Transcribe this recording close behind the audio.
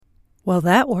Well,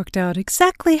 that worked out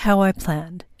exactly how I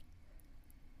planned.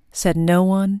 Said no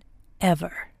one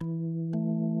ever.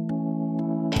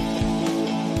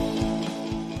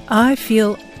 I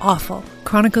Feel Awful,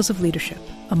 Chronicles of Leadership,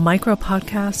 a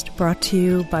micro-podcast brought to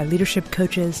you by leadership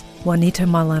coaches Juanita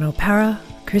Malano-Para,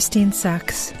 Christine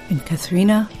Sachs, and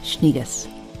Katharina Schniedes.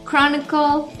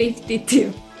 Chronicle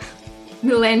 52,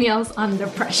 Millennials Under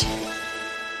Pressure.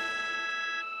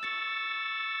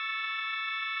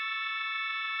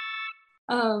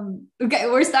 Okay,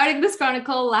 we're starting this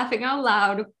chronicle laughing out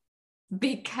loud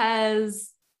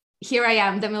because here I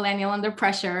am, the millennial under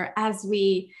pressure, as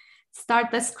we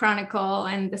start this chronicle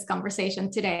and this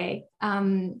conversation today.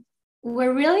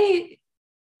 We're really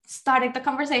starting the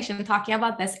conversation talking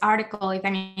about this article. If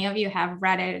any of you have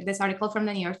read it, this article from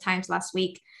the New York Times last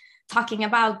week, talking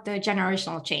about the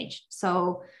generational change.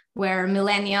 So where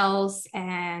millennials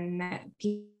and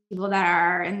people that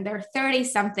are in their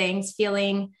 30-somethings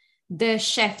feeling the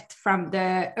shift from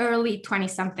the early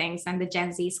 20-somethings and the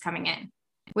Gen Zs coming in,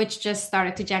 which just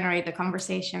started to generate the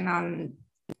conversation on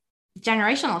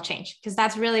generational change, because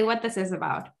that's really what this is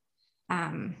about.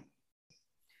 I'm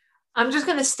just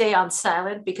going to stay on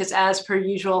silent because, as per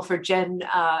usual for Gen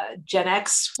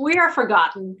X, we are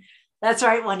forgotten. That's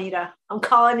right, Juanita. I'm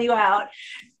calling you out.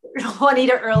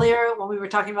 Juanita earlier, when we were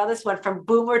talking about this, went from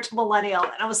boomer to millennial.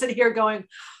 And I was sitting here going,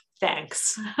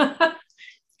 thanks.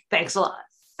 Thanks a lot.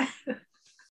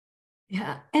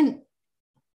 Yeah. And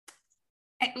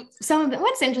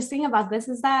what's interesting about this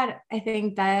is that I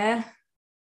think that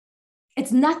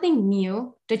it's nothing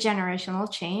new, the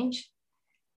generational change.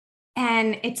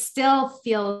 And it still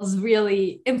feels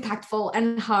really impactful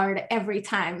and hard every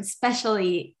time,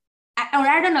 especially, or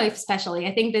I don't know if especially,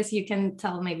 I think this you can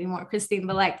tell maybe more, Christine,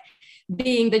 but like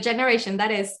being the generation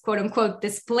that is quote unquote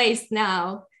displaced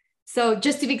now. So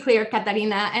just to be clear,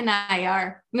 Katarina and I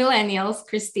are millennials.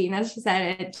 Christine, as she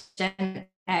said, Gen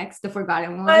X, the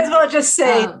forgotten one. Might as well just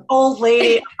say old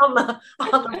lady on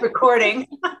the recording.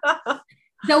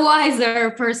 The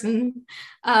wiser person.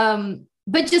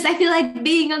 But just I feel like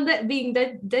being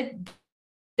the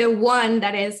one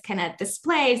that is kind of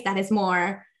displaced, that is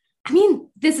more, I mean,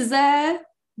 this is a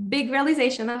big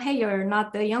realization of, hey, you're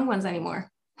not the young ones anymore.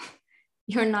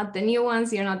 You're not the new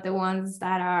ones. You're not the ones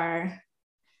that are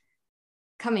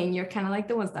coming. You're kind of like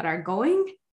the ones that are going.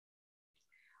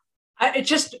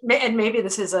 And maybe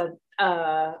this is a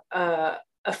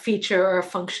feature or a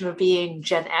function of being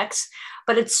Gen X,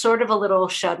 but it's sort of a little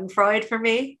schadenfreude for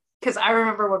me. Because I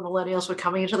remember when millennials were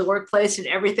coming into the workplace and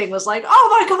everything was like, oh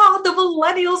my God, the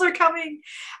millennials are coming.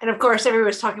 And of course, everyone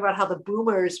was talking about how the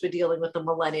boomers were dealing with the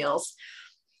millennials.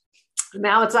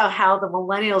 Now it's how the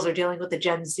millennials are dealing with the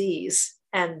Gen Zs.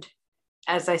 And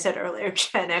as I said earlier,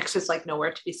 Gen X is like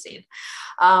nowhere to be seen.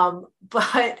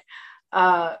 But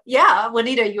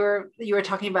Juanita, you were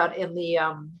talking about in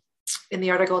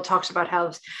the article, it talks about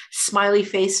how smiley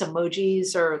face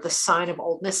emojis are the sign of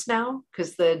oldness now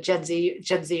because the Gen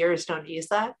Zers don't use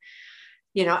that.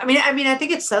 You know, I mean, I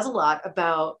think it says a lot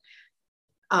about,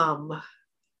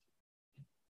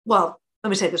 well, let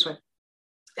me say it this way.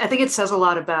 I think it says a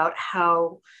lot about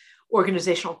how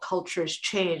organizational cultures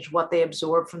change, what they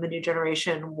absorb from the new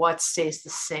generation, what stays the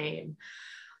same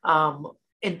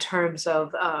in terms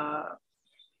of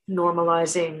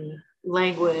normalizing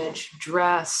language,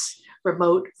 dress,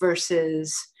 remote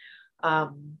versus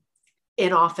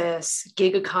in office,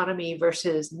 gig economy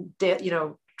versus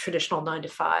traditional 9 to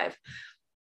 5.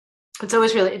 It's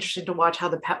always really interesting to watch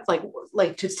how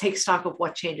like to take stock of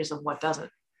what changes and what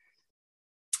doesn't.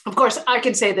 Of course, I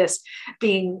can say this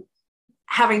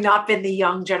having not been the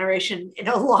young generation in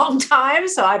a long time,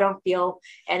 so I don't feel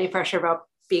any pressure about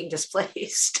being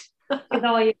displaced. With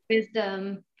all your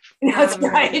wisdom. That's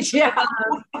right. Yeah.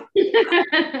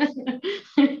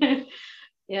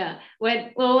 Yeah.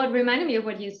 What reminded me of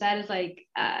what you said is like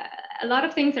a lot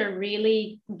of things are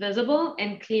really visible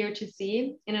and clear to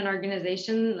see in an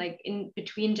organization, like in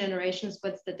between generations.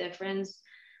 What's the difference?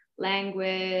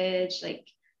 Language, like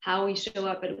how we show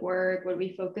up at work, what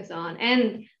we focus on,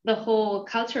 and the whole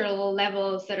cultural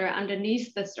levels that are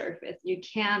underneath the surface. You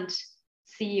can't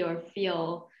see or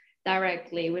feel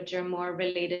directly, which are more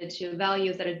related to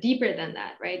values that are deeper than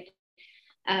that, right?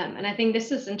 And I think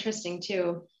this is interesting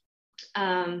too.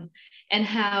 And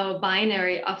how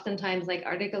binary oftentimes like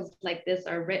articles like this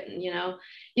are written, you know,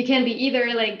 you can be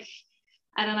either like,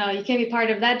 I don't know, you can be part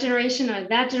of that generation or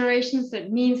that generation. So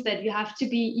it means that you have to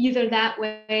be either that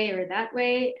way or that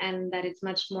way, and that it's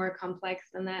much more complex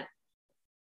than that.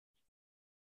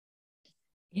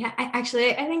 Yeah, I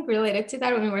think related to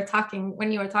that when you were talking,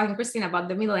 Christine, about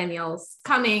the millennials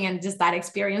coming and just that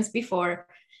experience before,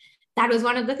 that was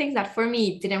one of the things that for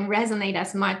me didn't resonate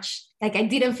as much. Like I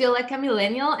didn't feel like a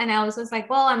millennial. And I was just like,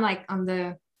 well, I'm like on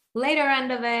the later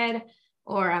end of it,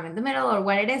 or I'm in the middle, or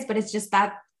what it is. But it's just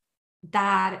that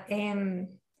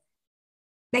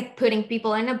like putting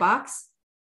people in a box,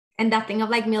 and that thing of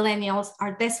like millennials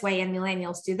are this way and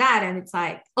millennials do that. And it's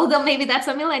like, although maybe that's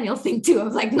a millennial thing too,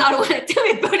 of like not wanting to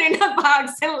be put in a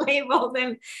box and labeled,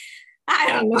 and I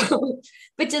don't know,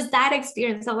 but just that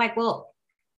experience of like, well,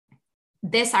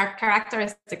 these are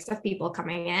characteristics of people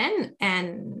coming in,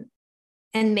 and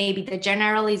maybe the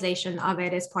generalization of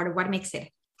it is part of what makes it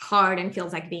hard and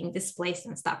feels like being displaced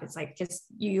and stuff. It's like, just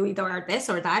you either are this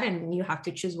or that, and you have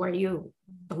to choose where you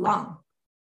belong.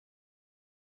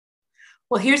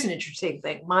 Well, here's an interesting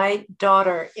thing. My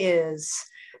daughter is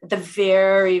at the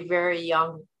very, very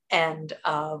young end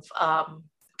of,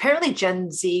 apparently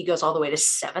Gen Z goes all the way to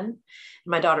 7. And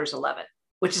my daughter's 11,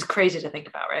 which is crazy to think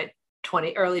about, right?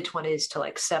 Early 20s to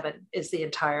like 7 is the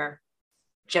entire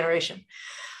generation.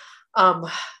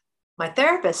 My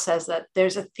therapist says that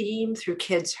there's a theme through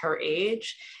kids her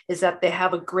age, is that they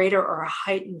have a greater or a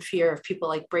heightened fear of people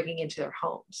like breaking into their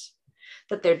homes,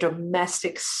 that their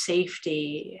domestic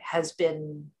safety has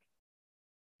been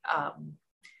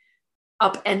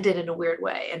upended in a weird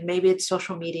way. And maybe it's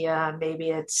social media, maybe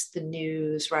it's the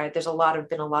news, right? There's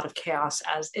been a lot of chaos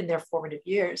as in their formative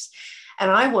years.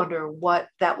 And I wonder what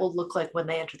that will look like when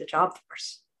they enter the job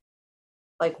force.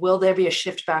 Like, will there be a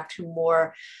shift back to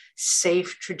more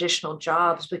safe traditional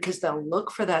jobs, because they'll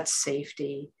look for that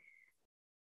safety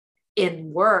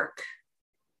in work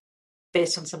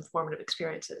based on some formative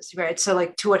experiences, right? So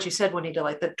like to what you said, Juanita,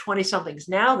 like the 20 somethings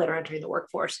now that are entering the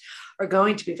workforce are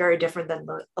going to be very different than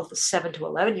the 7 to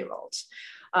 11 year olds.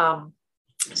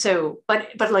 So,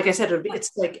 but like I said,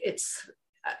 it's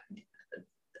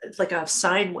like a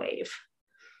sine wave.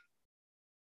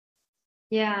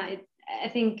 Yeah, I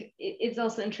think it's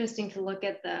also interesting to look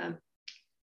at the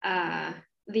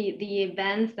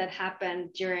events that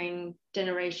happened during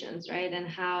generations, right? And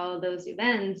how those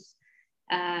events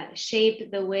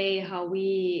shape the way how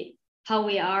we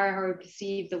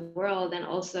perceive the world, and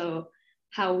also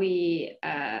how we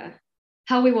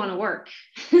want to work,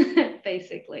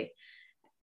 basically.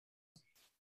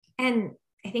 And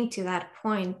I think to that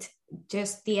point,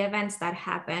 just the events that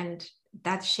happened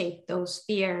that shape those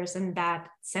fears and that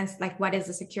sense, like what is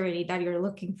the security that you're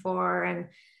looking for,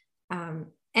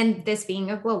 and this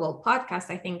being a global podcast,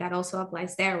 I think that also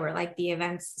applies there, where like the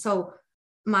events. So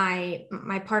my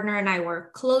partner and I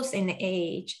were close in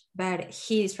age, but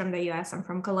he's from the US, I'm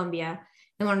from Colombia.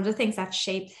 And one of the things that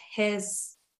shaped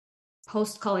his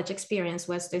post-college experience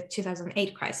was the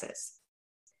 2008 crisis.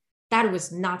 That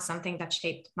was not something that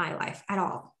shaped my life at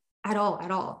all.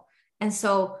 And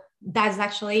so that's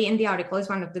actually in the article is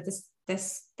one of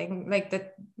this thing, like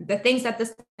the things that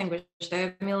distinguish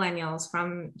the millennials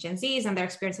from Gen Zs and their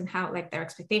experience and how like their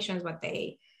expectations, what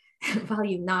they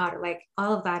value, not like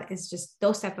all of that is just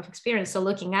those type of experience. So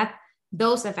looking at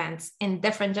those events in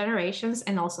different generations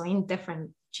and also in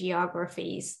different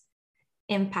geographies,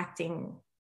 impacting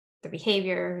the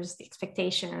behaviors, the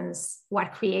expectations,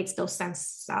 what creates those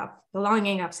sense of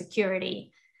belonging, of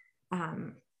security.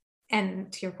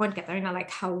 And to your point, Katharina, like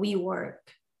how we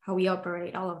work, how we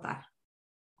operate, all of that.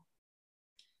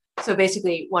 So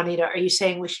basically, Juanita, are you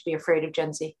saying we should be afraid of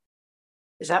Gen Z?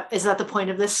 Is that the point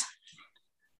of this?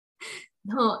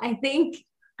 No, I think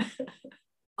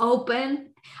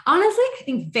open. Honestly, I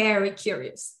think very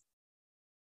curious.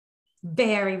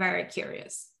 Very, very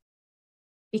curious.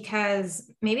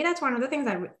 Because maybe that's one of the things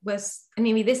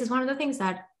maybe this is one of the things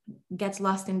that gets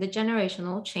lost in the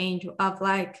generational change of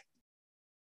like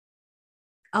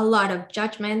a lot of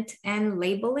judgment and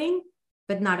labeling,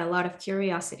 but not a lot of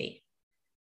curiosity.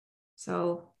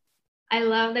 So I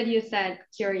love that you said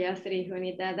curiosity,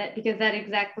 Juanita, because that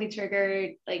exactly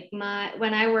triggered like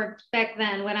when I worked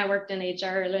in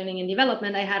HR, learning and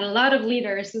development, I had a lot of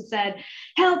leaders who said,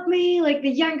 help me, like the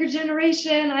younger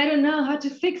generation, I don't know how to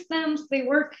fix them so they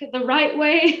work the right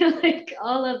way, like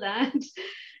all of that.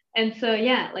 And so,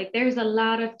 yeah, like there's a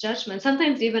lot of judgment,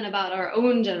 sometimes even about our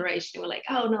own generation. We're like,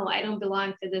 oh no, I don't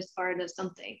belong to this part of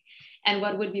something. And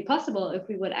what would be possible if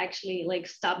we would actually like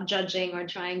stop judging or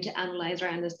trying to analyze or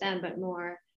understand, but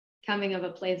more coming of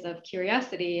a place of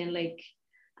curiosity and like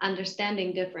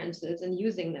understanding differences and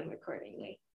using them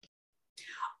accordingly.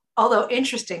 Although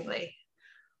interestingly,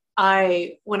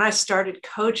 when I started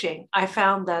coaching, I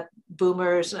found that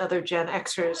boomers and other Gen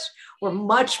Xers were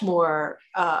much more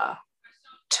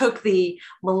took the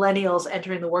millennials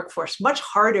entering the workforce much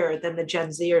harder than the Gen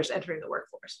Zers entering the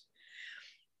workforce.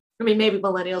 I mean, maybe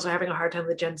millennials are having a hard time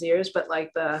with Gen Zers, but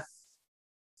like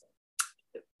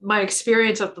my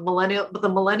experience of the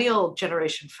millennial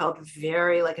generation felt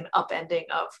very like an upending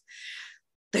of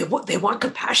they want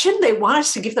compassion. They want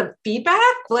us to give them feedback.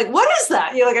 Like, what is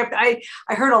that? You know, like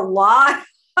I heard a lot.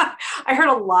 I heard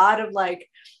a lot of like,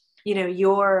 you know,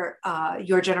 your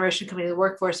generation coming to the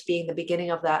workforce being the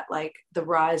beginning of that, like the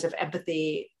rise of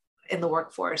empathy in the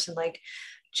workforce, and like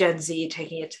Gen Z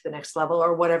taking it to the next level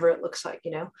or whatever it looks like,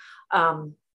 you know?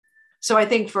 So I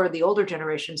think for the older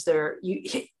generations you're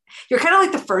kind of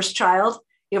like the first child,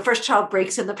 you know, first child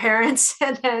breaks in the parents,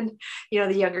 and then, you know,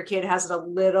 the younger kid has it a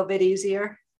little bit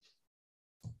easier.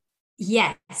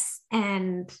 Yes.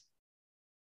 And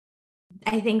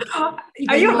I think.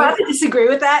 Are you about to disagree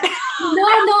with that?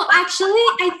 No, actually,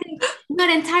 I think not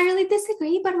entirely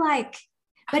disagree, but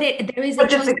there is a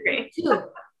disagree too,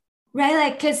 right?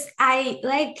 Like, because I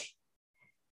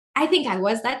think I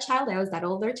was that child. I was that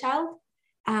older child,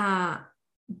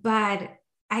 but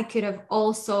I could have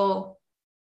also.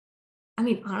 I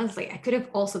mean, honestly, I could have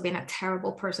also been a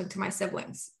terrible person to my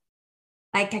siblings.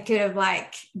 Like, I could have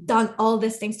like done all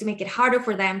these things to make it harder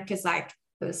for them, because like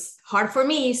it was hard for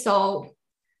me, so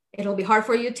it'll be hard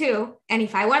for you too. And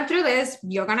if I went through this,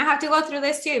 you're gonna have to go through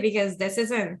this too, because this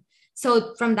isn't.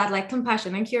 So from that like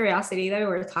compassion and curiosity that we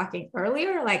were talking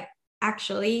earlier, like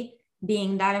actually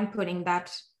being that and putting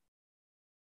that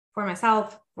for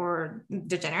myself, for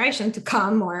the generation to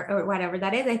come, or whatever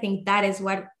that is, I think that is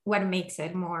what makes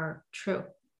it more true.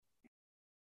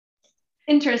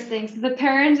 Interesting. So the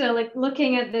parents are like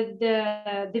looking at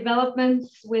the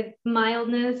developments with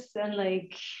mildness and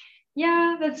like,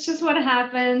 yeah, that's just what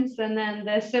happens. And then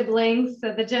the siblings,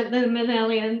 so the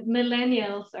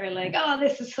millennials are like, oh,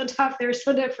 this is so tough. They're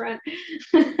so different.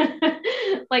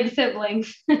 Like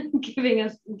siblings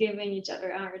giving each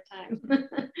other a hard time.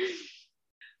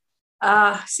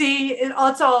 See, it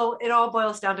all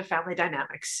boils down to family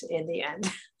dynamics in the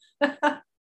end.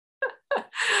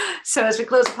 So as we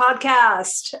close the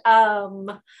podcast,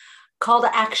 call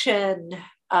to action,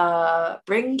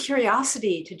 bring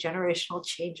curiosity to generational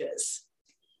changes.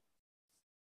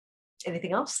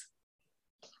 Anything else?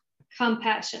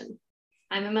 Compassion.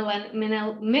 I'm a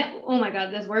millennial. Oh my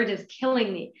God, this word is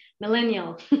killing me.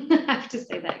 Millennial. I have to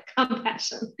say that.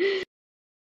 Compassion.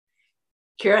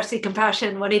 Curiosity,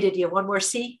 compassion. What did you have one more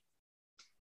C?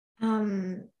 I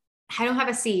don't have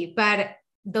a C, but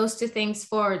those two things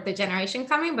for the generation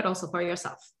coming, but also for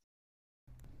yourself.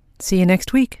 See you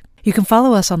next week. You can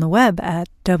follow us on the web at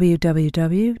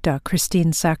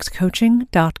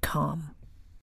www.christinesaxcoaching.com.